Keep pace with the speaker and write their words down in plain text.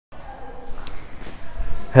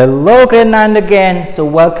Hello grade 9 again. So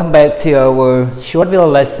welcome back to our short video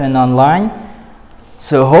lesson online.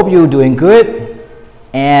 So hope you're doing good.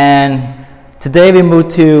 And today we move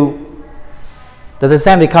to the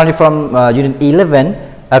assembly coming from unit 11,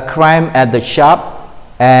 a crime at the shop,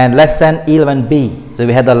 and lesson 11B. So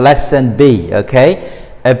we had the lesson B, okay,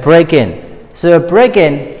 a break-in. So a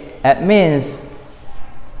break-in, it means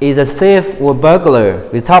is a thief or burglar.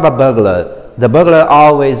 We talk about burglar. The burglar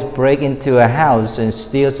always break into a house and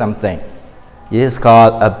steal something. This is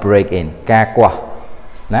called a break-in.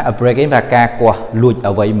 A break-in là ca qua, lụt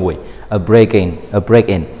ở vây mùi. A break-in, a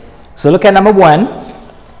break-in. So look at number 1.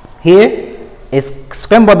 Here is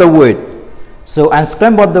scramble the word. So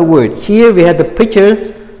unscramble the word. Here we have the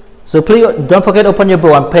picture. So please don't forget to open your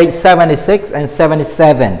book on page 76 and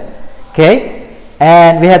 77. Okay?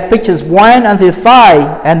 And we have pictures 1 until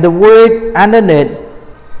 5, and the word underneath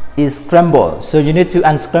is scrambled. So you need to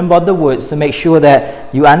unscramble the words to make sure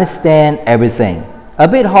that you understand everything. A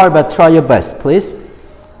bit hard, but try your best, please.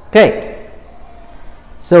 Okay.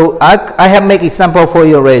 So I have made example for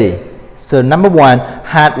you already. So number 1,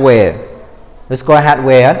 hardware. Let's go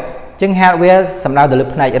hardware. Chừng hardware sầm nào từ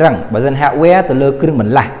lớp này rằng, bởi dân hardware từ lớp kêu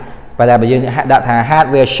mình là. Và là bởi dân đặt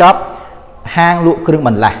hardware shop hang lụa kêu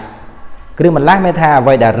mình là. Kêu mình là mới thà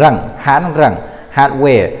vậy đã rằng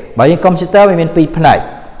hardware. Bởi vì computer mình pi này.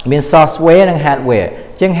 Mean software and hardware.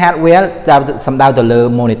 Chừng hardware sầm đào từ lờ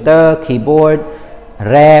monitor, keyboard,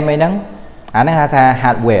 RAM mấy nắng. Anh ấy ha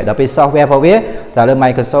hardware. Đó bị software phổ biến. Đó là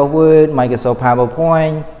Microsoft Word, Microsoft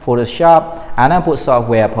PowerPoint, Photoshop. Anh ấy put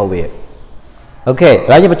software phổ biến. Okay,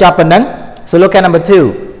 right. You chop and so look at number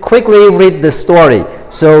 2. Quickly read the story.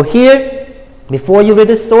 So here, before you read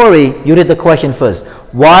the story, you read the question first.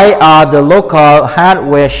 Why are the local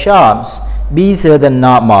hardware shops busier than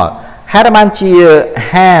normal? Hát ban chia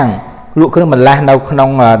hàng lụa kêu mình là đâu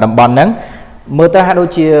không đầm bòn nắng mơ ta hát đôi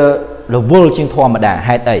chia là vô trên thua mà đã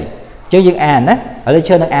hai tẩy chứ những an á ở đây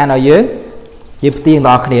chơi năng an ở dưới dịp tiền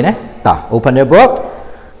đó cái này ta open the book,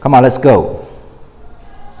 come on, let's go.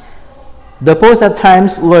 The Postal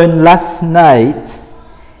Times learned last night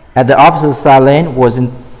at the officer Silent was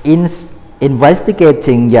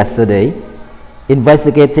investigating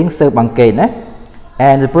sự bằng kệ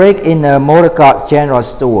and break in a motor car general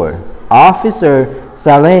store. Officer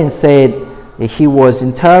Saleh said he was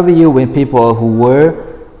interviewing people who were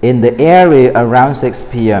in the area around 6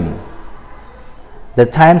 p.m. The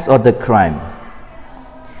times of the crime.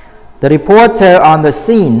 The reporter on the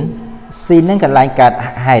scene soon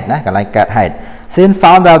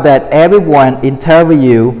found out that everyone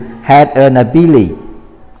interviewed had an ability.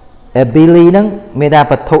 Ability nâng mê đa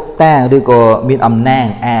vật thụ tàng đưa có miền âm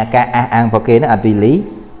nàng ability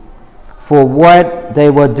for what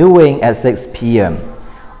they were doing at 6 p.m.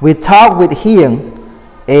 We talked with him,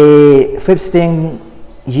 a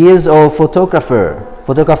 15-year-old photographer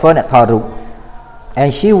at Tharu,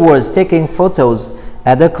 and she was taking photos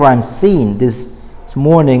at the crime scene this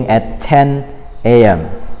morning at 10 a.m.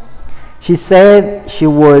 She said she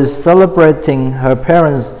was celebrating her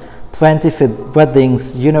parents' 25th wedding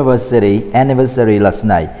anniversary last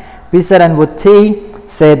night. Bisa and Wuti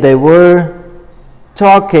said they were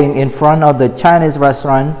talking in front of the Chinese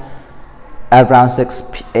restaurant around 6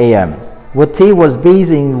 a.m. Wuti was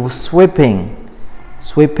busy sweeping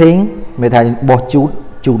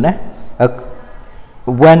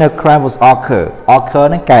when a crime was occurred.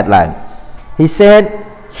 He said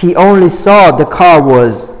he only saw the car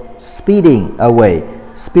was speeding away,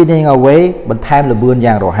 but time là bươn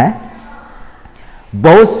giang rồi hả?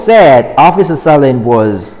 Both said Officer Salin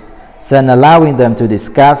was allowing them to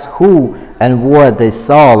discuss who and what they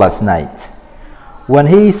saw last night. When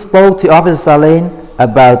he spoke to Officer Salin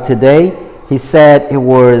about today, he said he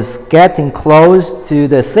was getting close to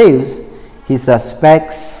the thieves. He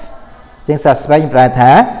suspects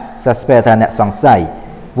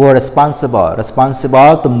were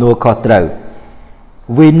responsible to no control.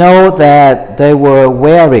 We know that they were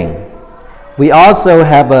wearing. We also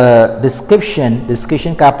have a description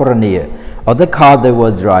of the car they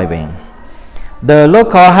were driving. The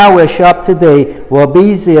local hardware shop today were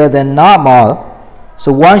busier than normal.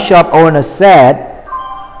 So one shop owner said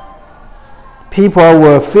people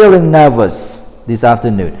were feeling nervous this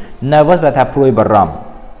afternoon. Nervous là thà plui bà rầm.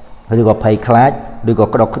 Rồi có pay class, rồi có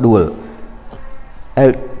đọc đuổi.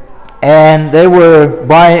 And they were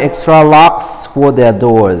buying extra locks for their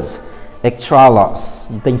doors. Extra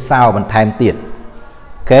locks. Tính sao bằng time tiết.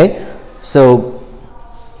 Okay? So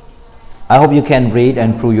I hope you can read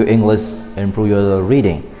and improve your English and improve your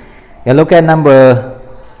reading. And look at number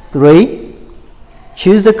 3.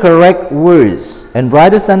 Choose the correct words and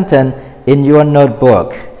write a sentence in your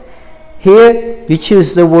notebook. Here you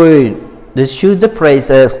choose the word, choose the phrase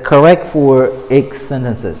as correct for each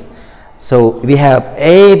sentences. So we have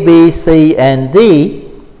A, B, C, and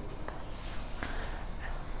D,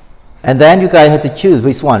 and then you guys have to choose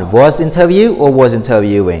which one, was interview or was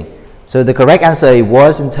interviewing. So the correct answer is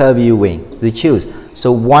was interviewing. We choose.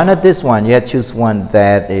 So one of this one, you have to choose one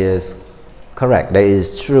that is correct, that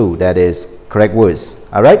is true, that is correct words.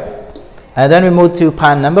 All right. And then we move to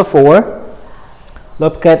part number 4.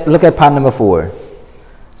 Look at part number 4.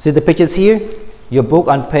 See the pictures here. Your book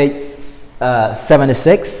on page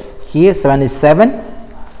 76. Here 77.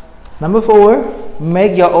 Number 4.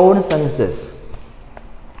 Make your own sentences.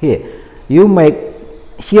 Here you make.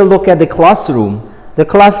 Here look at the classroom. The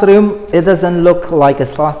classroom, it doesn't look like a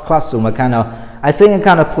classroom. I think a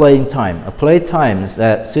kind of playing time. A play times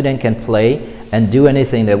that student can play and do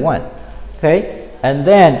anything they want. Okay, and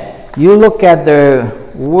then you look at the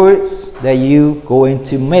words that you going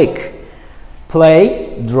to make.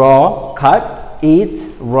 Play, draw, cut, eat,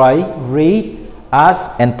 write, read,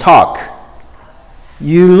 ask, and talk.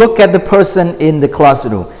 You look at the person in the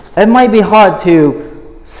classroom. It might be hard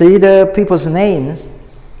to see the people's names,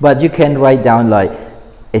 but you can write down like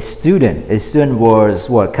a student. A student was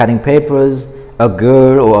what? Cutting papers. A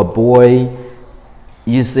girl or a boy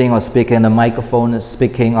using or speaking on the microphone,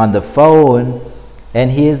 speaking on the phone. And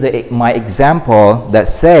here's my example that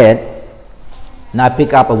said, now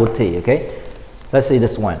pick up a Wuti, okay? Let's see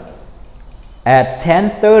this one. At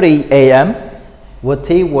 10:30 a.m.,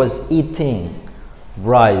 Wuti was eating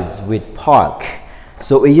rice with pork.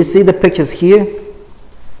 So you see the pictures here?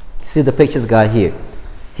 See the pictures guy here?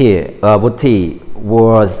 Here, Wuti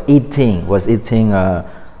was eating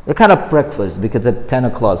a kind of breakfast, because at 10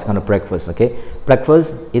 o'clock it's kind of breakfast, okay?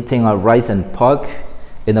 Breakfast, eating rice and pork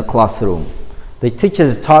in the classroom. The teacher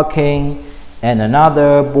is talking and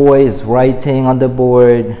another boy is writing on the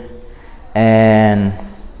board and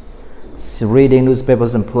reading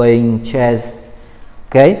newspapers and playing chess.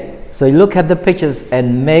 Okay, so you look at the pictures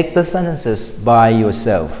and make the sentences by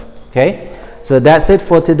yourself. Okay, so that's it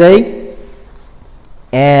for today,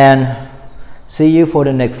 and see you for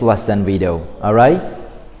the next lesson video. All right,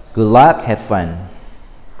 good luck, have fun.